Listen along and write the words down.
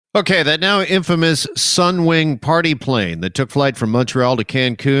Okay, that now infamous Sunwing party plane that took flight from Montreal to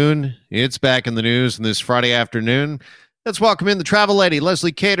Cancun, it's back in the news on this Friday afternoon. Let's welcome in the travel lady.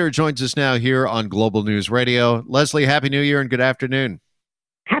 Leslie Cater joins us now here on Global News Radio. Leslie, Happy New Year and good afternoon.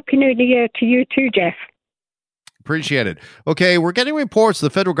 Happy New Year to you too, Jeff. Appreciate it. Okay, we're getting reports. The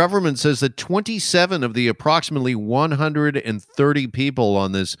federal government says that 27 of the approximately 130 people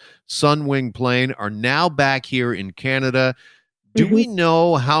on this Sunwing plane are now back here in Canada. Do we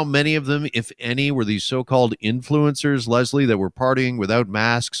know how many of them, if any, were these so-called influencers, Leslie, that were partying without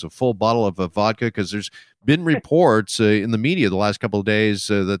masks, a full bottle of vodka? Because there's been reports in the media the last couple of days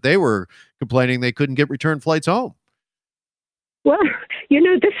that they were complaining they couldn't get return flights home. Well,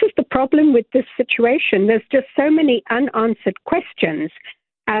 this is the problem with this situation. There's just so many unanswered questions.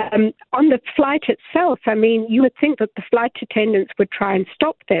 On the flight itself, I mean, you would think that the flight attendants would try and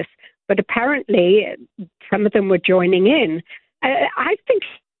stop this, but apparently some of them were joining in. I think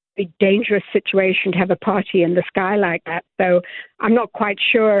it's a dangerous situation to have a party in the sky like that. So I'm not quite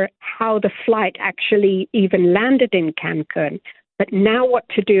sure how the flight actually even landed in Cancun. But now what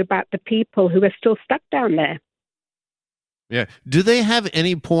to do about the people who are still stuck down there? Yeah. Do they have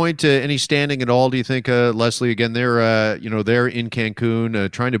any point, any standing at all? Do you think, Leslie? Again, they're in Cancun,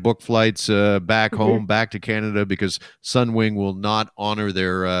 trying to book flights back home, back to Canada, because Sunwing will not honor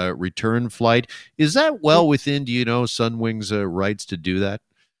their return flight. Is that well within, Sunwing's rights to do that?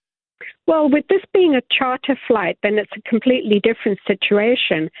 Well, with this being a charter flight, then it's a completely different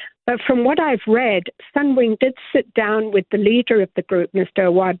situation. But from what I've read, Sunwing did sit down with the leader of the group, Mr.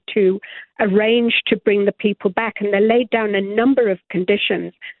 Awad, to arrange to bring the people back. And they laid down a number of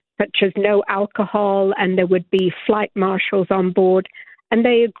conditions, such as no alcohol, and there would be flight marshals on board. And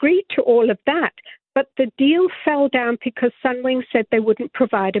they agreed to all of that. But the deal fell down because Sunwing said they wouldn't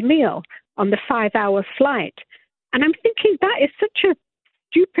provide a meal on the 5-hour flight. And I'm thinking that is such a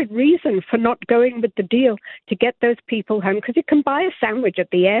stupid reason for not going with the deal to get those people home, because you can buy a sandwich at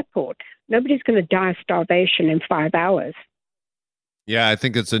the airport. Nobody's going to die of starvation in 5 hours. Yeah, I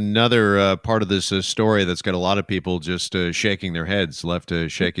think it's another part of this story that's got a lot of people just shaking their heads,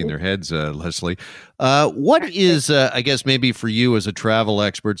 shaking their heads, Leslie. What is, I guess, maybe for you as a travel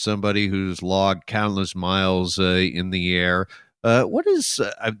expert, somebody who's logged countless miles in the air, what is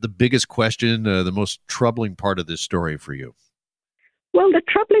the biggest question, the most troubling part of this story for you? Well, the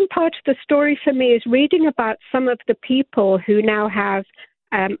troubling part of the story for me is reading about some of the people who now have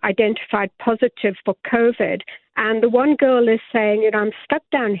identified positive for COVID. And the one girl is saying, I'm stuck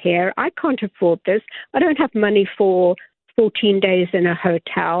down here. I can't afford this. I don't have money for 14 days in a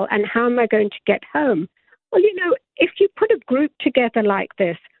hotel. And how am I going to get home? Well, if you put a group together like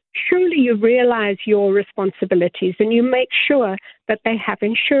this, surely you realize your responsibilities and you make sure that they have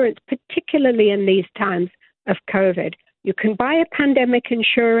insurance, particularly in these times of COVID. You can buy a pandemic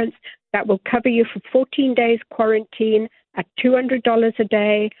insurance that will cover you for 14 days quarantine at $200 a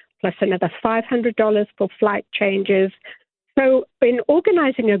day, plus another $500 for flight changes. So in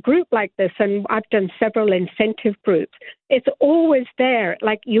organizing a group like this, and I've done several incentive groups, it's always there.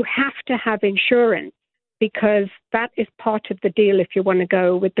 Like, you have to have insurance because that is part of the deal if you want to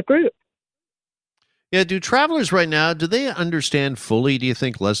go with the group. Yeah, do travelers right now, do they understand fully, do you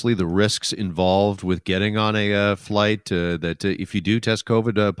think, Leslie, the risks involved with getting on a flight, that if you do test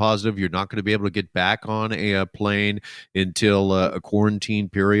COVID positive, you're not going to be able to get back on a plane until a quarantine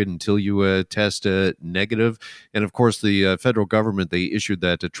period, until you test negative? And of course, the federal government, they issued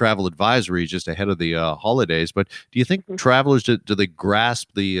that travel advisory just ahead of the holidays. But do you think travelers, do they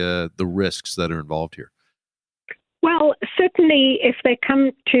grasp the risks that are involved here? Well, certainly if they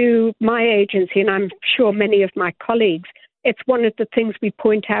come to my agency, and I'm sure many of my colleagues, it's one of the things we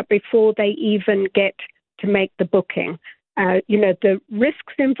point out before they even get to make the booking. The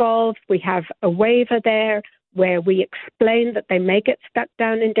risks involved, we have a waiver there where we explain that they may get stuck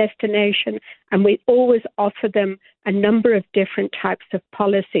down in destination, and we always offer them a number of different types of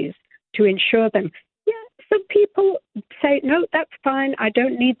policies to insure them. Yeah, some people say, no, that's fine, I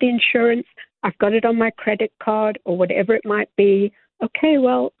don't need the insurance. I've got it on my credit card or whatever it might be. Okay,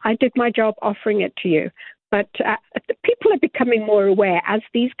 well, I did my job offering it to you. But people are becoming more aware as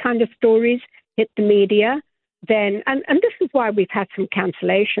these kind of stories hit the media. Then, and this is why we've had some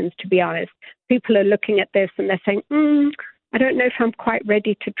cancellations, to be honest. People are looking at this and they're saying, I don't know if I'm quite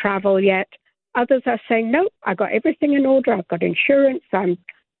ready to travel yet. Others are saying, nope, I got everything in order. I've got insurance. I'm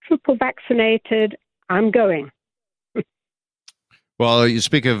triple vaccinated. I'm going. Well, you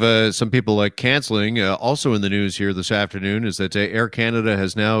speak of some people canceling. Also in the news here this afternoon is that Air Canada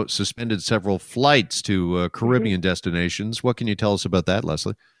has now suspended several flights to Caribbean destinations. What can you tell us about that,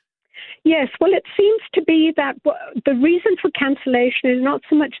 Leslie? Yes, well, it seems to be that the reason for cancellation is not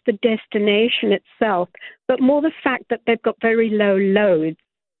so much the destination itself, but more the fact that they've got very low loads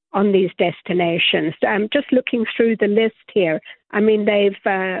on these destinations. Just looking through the list here, I mean, they've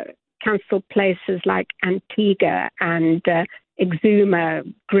cancelled places like Antigua and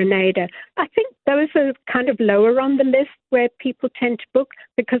Exuma, Grenada. I think those are kind of lower on the list where people tend to book,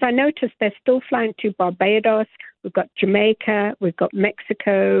 because I noticed they're still flying to Barbados. We've got Jamaica, we've got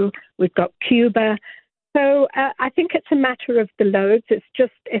Mexico, we've got Cuba. So I think it's a matter of the loads.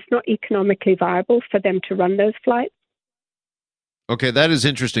 It's not economically viable for them to run those flights. Okay, that is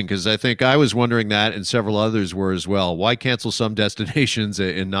interesting, because I think I was wondering that, and several others were as well. Why cancel some destinations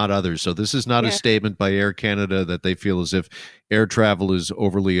and not others? So this is not a statement by Air Canada that they feel as if air travel is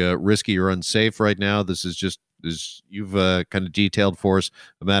overly risky or unsafe right now. This is just, as you've kind of detailed for us,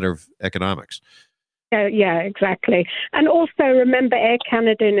 a matter of economics. Yeah, exactly. And also remember, Air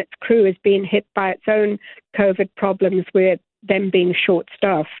Canada and its crew is being hit by its own COVID problems with them being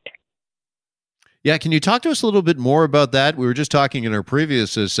short-staffed. Yeah, can you talk to us a little bit more about that? We were just talking in our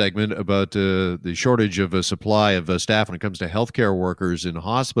previous segment about the shortage of a supply of staff when it comes to healthcare workers in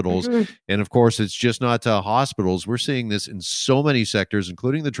hospitals. Mm-hmm. And of course, it's just not hospitals. We're seeing this in so many sectors,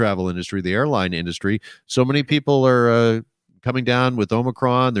 including the travel industry, the airline industry. So many people are coming down with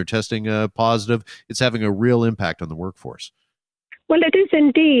Omicron. They're testing positive. It's having a real impact on the workforce. Well, it is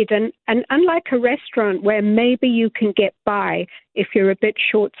indeed. And unlike a restaurant where maybe you can get by if you're a bit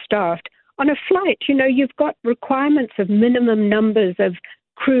short-staffed, on a flight, you've got requirements of minimum numbers of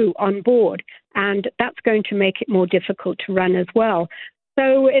crew on board, and that's going to make it more difficult to run as well.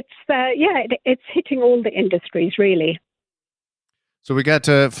 So it's hitting all the industries, really. So we got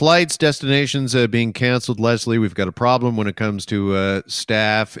flights, destinations being canceled, Leslie. We've got a problem when it comes to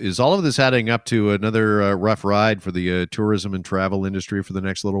staff. Is all of this adding up to another rough ride for the tourism and travel industry for the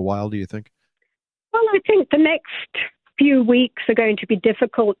next little while, do you think? Well, I think the next few weeks are going to be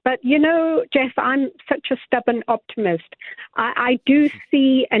difficult. But, Jeff, I'm such a stubborn optimist. I do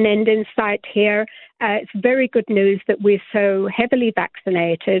see an end in sight here. It's very good news that we're so heavily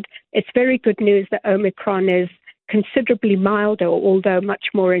vaccinated. It's very good news that Omicron is considerably milder, although much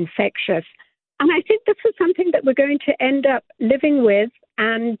more infectious. And I think this is something that we're going to end up living with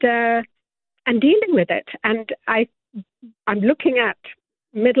and dealing with it. And I'm looking at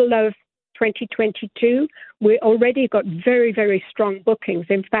middle of 2022, we already got very, very strong bookings.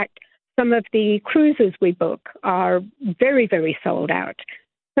 In fact, some of the cruises we book are very, very sold out.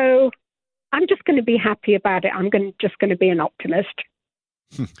 So I'm just going to be happy about it. I'm just going to be an optimist.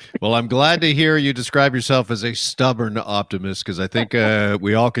 Well, I'm glad to hear you describe yourself as a stubborn optimist, because I think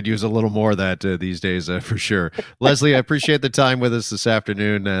we all could use a little more of that these days, for sure. Leslie, I appreciate the time with us this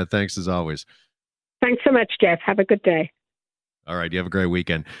afternoon. Thanks as always. Thanks so much, Jeff. Have a good day. All right. You have a great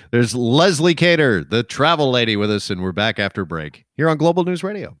weekend. There's Leslie Cater, the travel lady, with us, and we're back after break here on Global News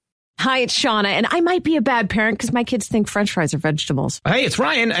Radio. Hi, it's Shauna, and I might be a bad parent because my kids think French fries are vegetables. Hey, it's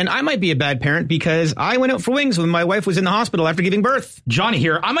Ryan, and I might be a bad parent because I went out for wings when my wife was in the hospital after giving birth. Johnny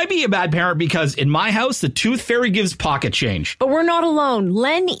here. I might be a bad parent because in my house, the tooth fairy gives pocket change. But we're not alone.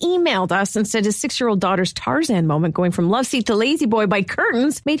 Len emailed us and said his 6-year-old daughter's Tarzan moment going from love seat to lazy boy by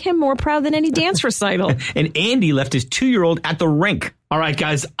curtains made him more proud than any dance recital. And Andy left his 2-year-old at the rink. All right,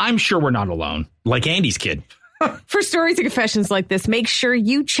 guys, I'm sure we're not alone. Like Andy's kid. For stories and confessions like this, make sure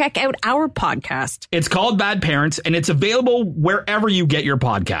you check out our podcast. It's called Bad Parents, and it's available wherever you get your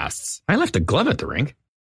podcasts. I left a glove at the rink.